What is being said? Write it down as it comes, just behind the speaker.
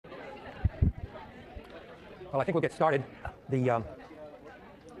Well, I think we'll get started. Again,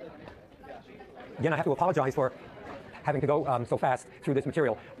 I have to apologize for having to go so fast through this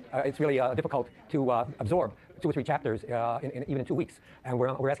material. It's really difficult to absorb 2 or 3 chapters even in 2 weeks, and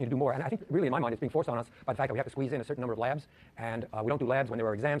we're asking you to do more. And I think really in my mind it's being forced on us by the fact that we have to squeeze in a certain number of labs, and we don't do labs when there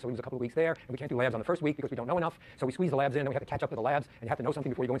are exams, so we lose a couple of weeks there, and we can't do labs on the first week because we don't know enough, so we squeeze the labs in, and we have to catch up with the labs, and you have to know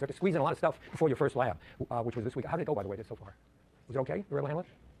something before you go in, so you have to squeeze in a lot of stuff before your first lab, which was this week. How did it go, by the way, so far? Was it okay? You were able to handle it?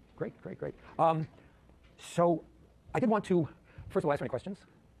 Great, great, great. So I did want to, first of all, ask any questions.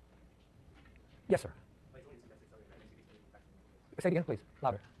 Yes, sir. Say it again, please,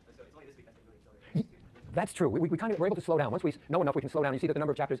 louder. That's true. We're able to slow down. Once we know enough, we can slow down. You see that the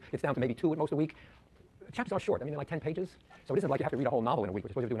number of chapters, it's down to maybe 2 at most a week. Chapters are short. I mean, they're like 10 pages. So it isn't like you have to read a whole novel in a week,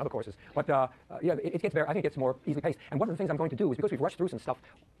 which is what you do in other courses. But yeah, it gets I think it's more easily paced. And one of the things I'm going to do is, because we've rushed through some stuff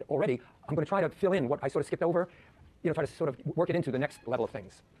already, I'm going to try to fill in what I sort of skipped over, try to sort of work it into the next level of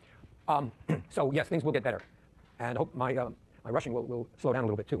things. So yes, things will get better. And I hope my rushing will slow down a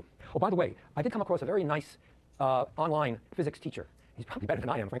little bit too. Oh, by the way, I did come across a very nice online physics teacher. He's probably better than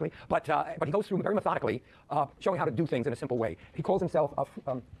I am, frankly, but he goes through very methodically, showing how to do things in a simple way. He calls himself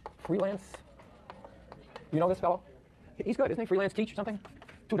a freelance. You know this fellow? He's good, isn't he? Freelance teach or something?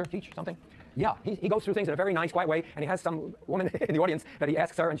 Tutor, teach or something? Yeah, he goes through things in a very nice, quiet way, and he has some woman in the audience that he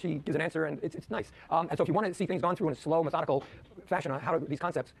asks her, and she gives an answer, and it's nice. And so if you want to see things gone through in a slow, methodical fashion on how to these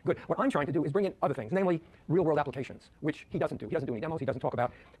concepts, good. What I'm trying to do is bring in other things, namely real-world applications, which he doesn't do. He doesn't do any demos. He doesn't talk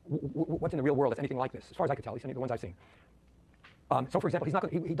about what's in the real world that's anything like this, as far as I can tell, at least any of the ones I've seen. So, for example,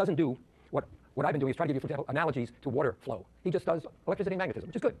 he doesn't do what I've been doing is try to give you, for example, analogies to water flow. He just does electricity and magnetism,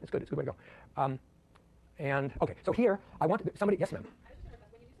 which is good. It's good. It's a good way to go. And OK, so here I want somebody. Yes, ma'am.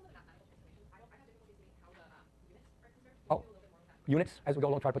 Oh, units as we go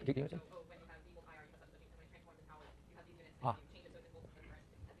along, try to put the units in.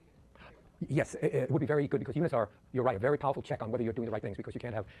 Yes, it would be very good because units are, you're right, a very powerful check on whether you're doing the right things, because you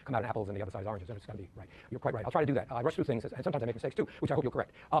can't come out in apples and the other side is oranges. It's got to be right. You're quite right. I'll try to do that. I rush through things, and sometimes I make mistakes too, which I hope you'll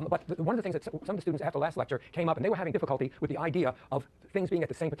correct. But one of the things that some of the students after last lecture came up, and they were having difficulty with the idea of things being at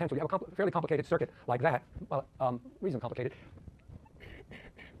the same potential. You have a fairly complicated circuit like that. Well, reasonably complicated.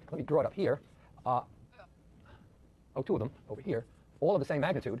 Let me draw it up here. 2 of them over here, all of the same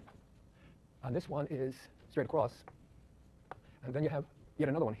magnitude. And this one is straight across. And then you have yet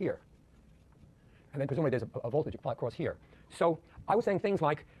another one here. And then presumably there's a voltage applied across here. So I was saying things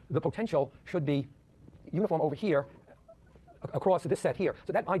like the potential should be uniform over here across this set here.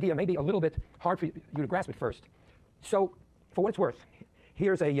 So that idea may be a little bit hard for you to grasp at first. So for what it's worth,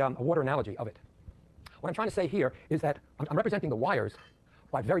 here's a water analogy of it. What I'm trying to say here is that I'm representing the wires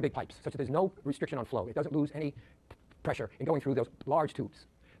by very big pipes, such that there's no restriction on flow. It doesn't lose any pressure in going through those large tubes.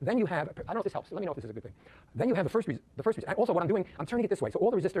 Then you have, I don't know if this helps, let me know if this is a good thing. Then you have the first resistor. And also what I'm doing, I'm turning it this way. So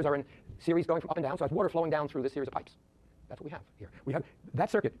all the resistors are in series going from up and down, so it's water flowing down through this series of pipes. That's what we have here. We have, that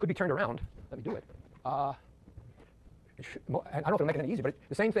circuit could be turned around. Let me do it. I don't know if it'll make it any easier, but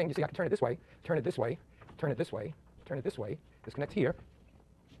the same thing. You see, I can turn it this way, turn it this way, turn it this way, turn it this way, disconnect here,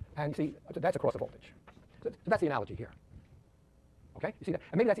 and see, that's across the voltage. So that's the analogy here. Okay, you see that?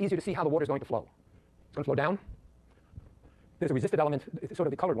 And maybe that's easier to see how the water is going to flow. It's going to flow down. There's a resistive element, sort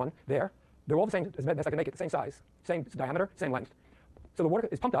of the colored one, there. They're all the same, as best I can make it, the same size, same diameter, same length. So the water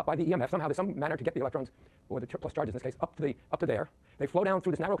is pumped up by the EMF somehow. There's some manner to get the electrons, or the plus charges in this case, up to there. They flow down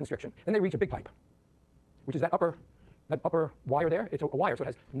through this narrow constriction. Then they reach a big pipe, which is that upper wire there. It's a wire, so it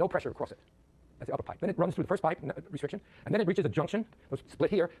has no pressure across it. That's the upper pipe. Then it runs through the first pipe restriction, and then it reaches a junction. Those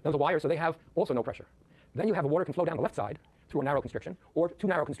split here. There's a wire, so they have also no pressure. Then you have the water can flow down the left side through a narrow constriction, or 2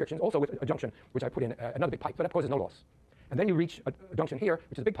 narrow constrictions, also with a junction, which I put in another big pipe, so that causes no loss. And then you reach a junction here,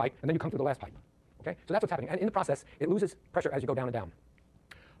 which is a big pipe, and then you come through the last pipe. Okay? So that's what's happening. And in the process, it loses pressure as you go down and down.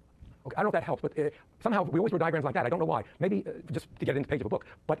 Okay, I don't know if that helps, but somehow we always draw diagrams like that. I don't know why. Maybe just to get it into the page of a book.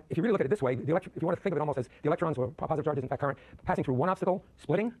 But if you really look at it this way, if you want to think of it almost as the electrons or positive charges, in fact current, passing through one obstacle,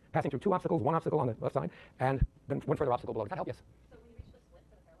 splitting, passing through 2 obstacles, 1 obstacle on the left side, and then 1 further obstacle below. Does that help? Yes? So when you reach the split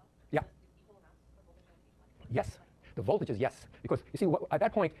for the parallel, yeah. equal amounts of voltage on each one? Yes. The voltage is yes. Because you see, at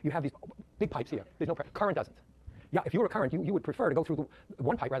that point, you have these big pipes here. There's no pressure. Current doesn't. Yeah, if you were a current, you would prefer to go through the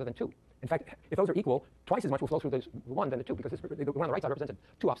 1 pipe rather than 2. In fact, if those are equal, twice as much will flow through the 1 than the 2, because the one on the right side represented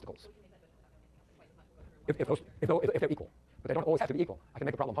 2 obstacles. If they're equal. But they don't always have to be equal. I can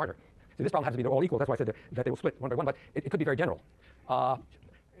make the problem harder. So this problem has to be they're all equal. That's why I said that they will split 1 by 1, but it could be very general.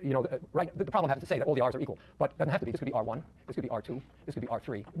 Right, the problem has to say that all the R's are equal, but it doesn't have to be. This could be R1, this could be R2, this could be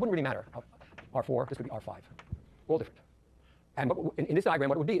R3. It wouldn't really matter. R4, this could be R5. All different. And in this diagram,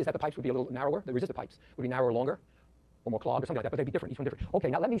 what it would be is that the pipes would be a little narrower. The resistive pipes would be narrower, longer, or more clogged, or something like that. But they'd be different, each one different. Okay,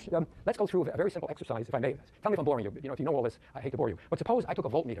 now let's go through a very simple exercise, if I may. Tell me if I'm boring you. If you know all this, I hate to bore you. But suppose I took a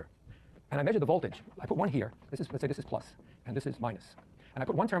voltmeter, and I measure the voltage. I put one here. This is, let's say this is plus, and this is minus. And I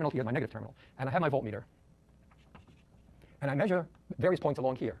put one terminal here, my negative terminal, and I have my voltmeter. And I measure various points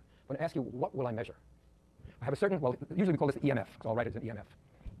along here. I'm going to ask you, what will I measure? I have a certain, well, usually we call this EMF, so I'll write it as an EMF.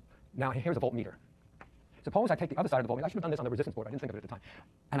 Now, here's a voltmeter. Suppose I take the other side of the voltmeter. I should have done this on the resistance board. I didn't think of it at the time.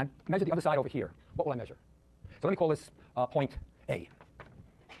 And I measure the other side over here. What will I measure? So let me call this point A.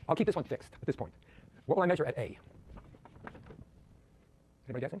 I'll keep this one fixed at this point. What will I measure at A?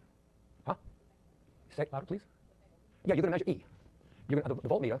 Anybody guessing? Huh? Say it louder, please. Yeah, you're going to measure E. The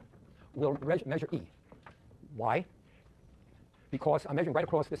voltmeter will measure E. Why? Because I'm measuring right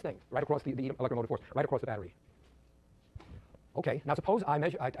across this thing, right across the electromotive force, right across the battery. Okay, now suppose I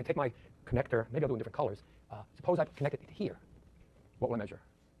measure, I take my connector, maybe I'll do it in different colors. Suppose I connect it here. What will I measure?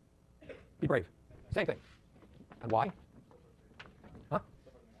 Be brave. Same thing. And why? Huh?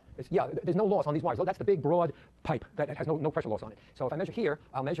 Yeah, there's no loss on these wires. That's the big, broad pipe that has no pressure loss on it. So if I measure here,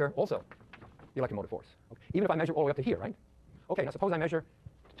 I'll measure also the electromotive force. Okay. Even if I measure all the way up to here, right? Okay, now suppose I measure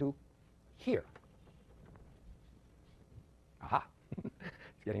to here. Aha.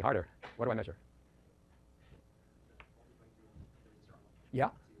 It's getting harder. What do I measure? Yeah?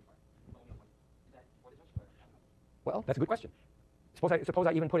 Well, that's a good question. Suppose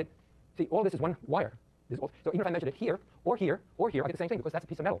I even put it, see, all this is one wire. So even if I measured it here, or here, or here, I get the same thing because that's a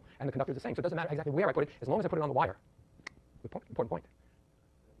piece of metal, and the conductor is the same. So it doesn't matter exactly where I put it, as long as I put it on the wire. Important point.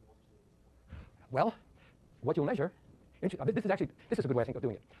 Well, what you'll measure, this is a good way, I think, of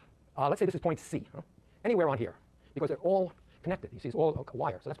doing it. Let's say this is point C, huh? Anywhere on here, because they're all connected. You see, it's all a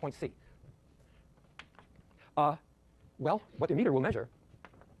wire, so that's point C. Well, what the meter will measure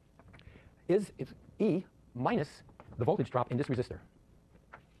is it's E minus the voltage drop in this resistor,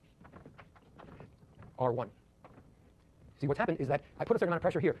 R1. See, what's happened is that I put a certain amount of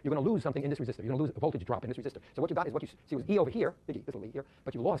pressure here. You're going to lose something in this resistor. You're going to lose a voltage drop in this resistor. So what you got is what you see was E over here, big E, little E here,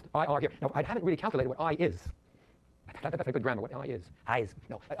 but you lost IR here. Now, I haven't really calculated what I is. That's a good grammar, what I is. I is.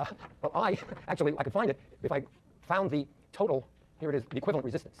 No. Well, I, actually, I could find it if I found the total, here it is, the equivalent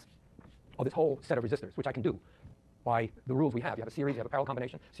resistance of this whole set of resistors, which I can do by the rules we have. You have a series, you have a parallel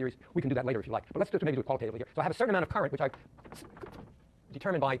combination, series. We can do that later if you like. But let's just maybe do it qualitatively here. So I have a certain amount of current, which I've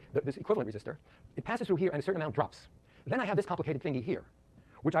determined by this equivalent resistor. It passes through here, and a certain amount drops. Then I have this complicated thingy here,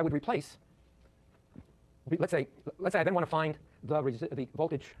 which I would replace. Let's say I then want to find the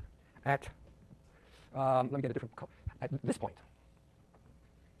voltage at, let me get a different, at this point,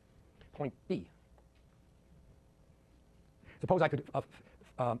 point B. Suppose I could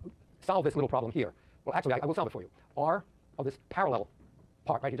solve this little problem here. Well, actually, I will solve it for you. R of this parallel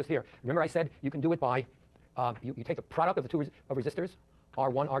part right here, just here. Remember I said you can do it by, you take the product of the two of resistors,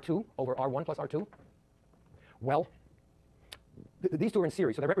 R1, R2, over R1 plus R2. Well, these two are in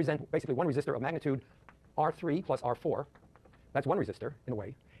series, so they represent basically one resistor of magnitude R3 plus R4. That's one resistor, in a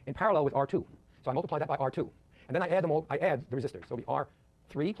way, in parallel with R2. So I multiply that by R2. And then I add them all, I add the resistors. So it'll be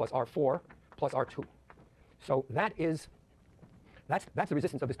R3 plus R4 plus R2. So that's the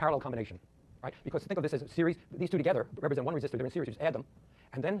resistance of this parallel combination, right? Because think of this as a series. These two together represent one resistor. They're in series. You just add them.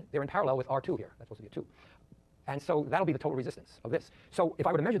 And then they're in parallel with R2 here. That's supposed to be a 2. And so that'll be the total resistance of this. So if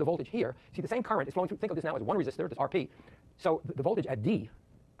I were to measure the voltage here, see the same current is flowing through. Think of this now as one resistor, this RP. So the voltage at D,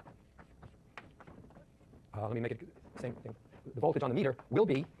 let me make it the same thing. The voltage on the meter will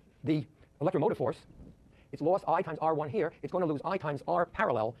be the electromotive force. It's lost I times R1 here. It's going to lose I times R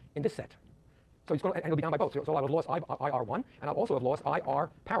parallel in this set. So it's going to, and it'll be down by both. So I would have lost IR1, and I'll also have lost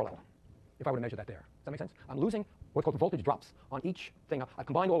IR parallel if I were to measure that there. Does that make sense? I'm losing what's called the voltage drops on each thing. I've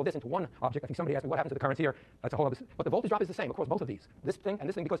combined all of this into one object. I think somebody asked me what happens to the currents here. That's a whole other. But the voltage drop is the same across both of these. This thing and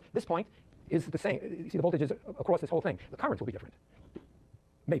this thing, because this point is the same. You see the voltages across this whole thing. The currents will be different.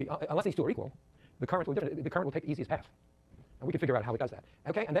 Maybe, unless these two are equal, the currents will be different. The current will take the easiest path. And we can figure out how it does that.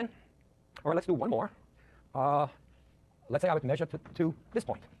 Okay, and then, all right, let's do one more. Let's say I would measure to this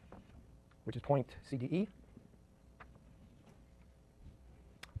point, which is point CDE.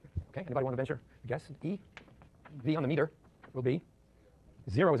 Okay, anybody want to venture a guess? E, V on the meter will be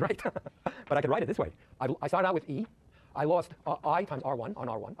 0 is right. But I could write it this way. I started out with E. I lost I times R1 on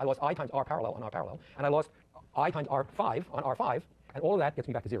R1. I lost I times R parallel on R parallel. And I lost I times R5 on R5. And all of that gets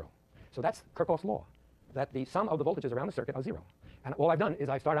me back to 0. So that's Kirchhoff's law, that the sum of the voltages around the circuit are 0. And all I've done is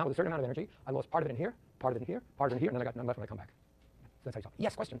I started out with a certain amount of energy. I lost part of it in here, part of it in here, part of it in here, and then I got none left when I come back. So that's how you solve it.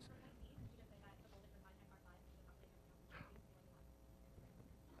 Yes, questions?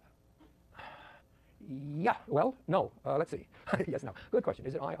 Yeah, well, no. Let's see. Yes, no. Good question.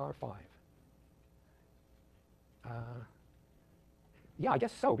 Is it IR5? Yeah, I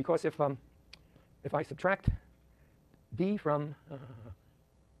guess so, because if I subtract D from,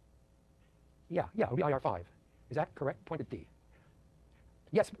 yeah, it'll be IR5. Is that correct? Point at D.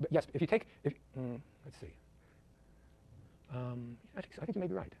 Yes, yes. If you take, let's see. I think you may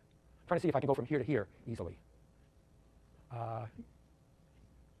be right. I'm trying to see if I can go from here to here easily. I'm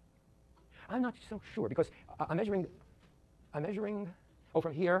not so sure because I'm measuring. Oh,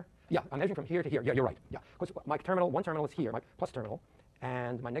 from here. Yeah, I'm measuring from here to here. Yeah, you're right. Yeah, because my terminal, one terminal is here, my plus terminal,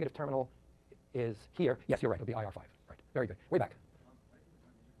 and my negative terminal is here. Yes, you're right. It'll be IR5. Right. Very good. Way back.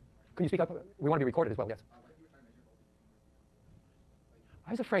 Can you speak up? We want to be recorded as well. Yes.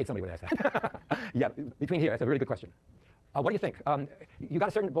 I was afraid somebody would ask that. Yeah, between here. That's a really good question. What do you think? You got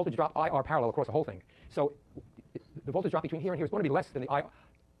a certain voltage drop IR parallel across the whole thing. So the voltage drop between here and here is going to be less than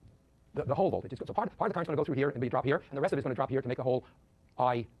the whole voltage. So part of the current's going to go through here and be drop here, and the rest of it is going to drop here to make a whole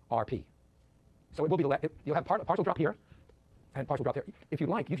IRP. So it will be you'll have partial drop here and partial drop there. If you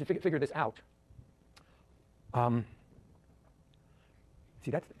like, you should figure this out.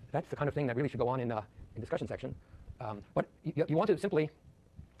 See, that's the kind of thing that really should go on in discussion section. But you want to simply,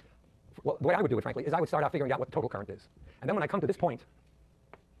 well, the way I would do it, frankly, is I would start out figuring out what the total current is. And then when I come to this point,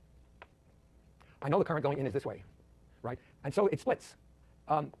 I know the current going in is this way, right? And so it splits.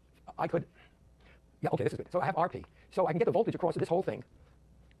 I could, yeah, okay, this is good. So I have RP. So I can get the voltage across this whole thing.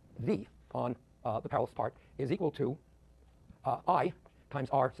 V on the parallel part is equal to I times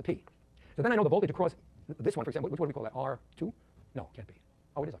R sub P. So then I know the voltage across this one, for example, what do we call that? R2? No, can't be.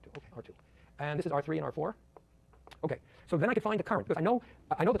 Oh, it is R2. Okay, R2. And this is R3 and R4. Okay, so then I can find the current because I know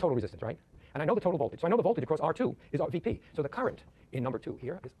the total resistance, right? And I know the total voltage. So I know the voltage across R2 is VP. So the current in number 2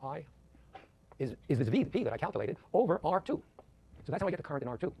 here is this VP that I calculated over R2. So that's how I get the current in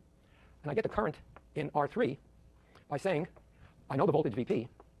R2. And I get the current in R3 by saying I know the voltage VP,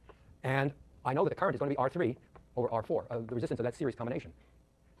 and I know that the current is going to be R3 over R4, the resistance of that series combination.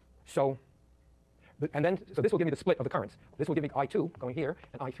 So, so this will give me the split of the currents. This will give me I2 going here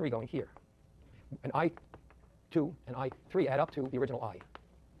and I3 going here. And I2 and I3 add up to the original I.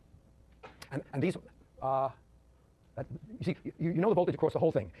 And these, you see, you know the voltage across the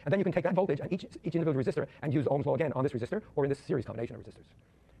whole thing. And then you can take that voltage and each individual resistor and use Ohm's law again on this resistor or in this series combination of resistors.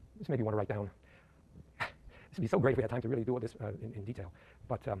 This maybe you want to write down. This would be so great if we had time to really do all this in detail.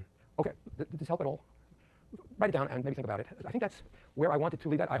 But okay, does this help at all? Write it down and maybe think about it. I think that's where I wanted to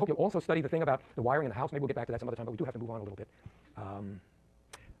leave that. I hope you'll also study the thing about the wiring in the house. Maybe we'll get back to that some other time, but we do have to move on a little bit.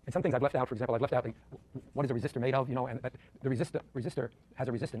 And some things I've left out, for example, I've left out what is a resistor made of, you know, and that the resistor has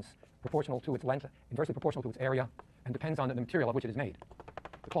a resistance proportional to its length, inversely proportional to its area, and depends on the material of which it is made,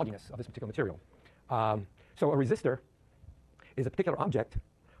 the clogginess of this particular material. So a resistor is a particular object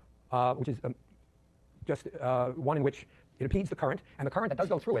which is just one in which it impedes the current, and the current that does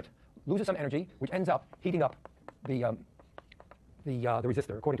go through it loses some energy, which ends up heating up the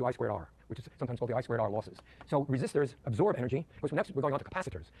resistor according to I squared R, which is sometimes called the I squared R losses. So resistors absorb energy. Because next we're going on to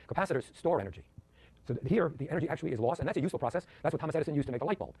capacitors. Capacitors store energy. So here the energy actually is lost, and that's a useful process. That's what Thomas Edison used to make a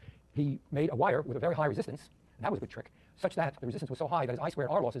light bulb. He made a wire with a very high resistance, and that was a good trick, such that the resistance was so high that his I squared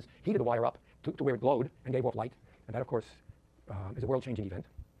R losses heated the wire up to where it glowed and gave off light. And that, of course, is a world-changing event.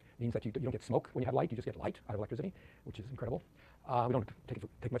 It means that you don't get smoke when you have light. You just get light out of electricity, which is incredible. We don't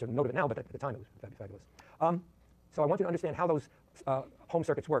take much of a note of it now, but at the time it was fabulous. So I want you to understand how those home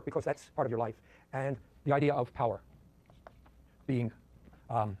circuits work, because that's part of your life, and the idea of power being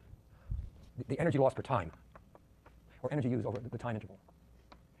the energy lost per time, or energy used over the time interval.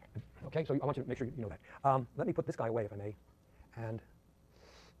 Okay, so I want you to make sure you know that. Let me put this guy away, if I may, and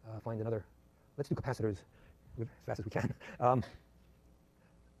find another. Let's do capacitors as fast as we can.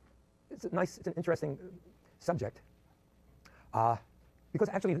 It's an interesting subject. Because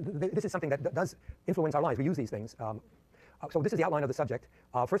actually, this is something that does influence our lives. We use these things. So this is the outline of the subject.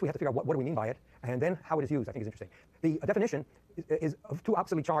 First, we have to figure out what do we mean by it, and then how it is used, I think is interesting. The definition is of two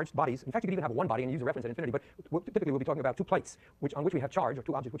oppositely charged bodies. In fact, you could even have one body and use a reference at infinity, but typically we'll be talking about two plates on which we have charge, or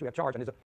two objects which we have charge, and there's a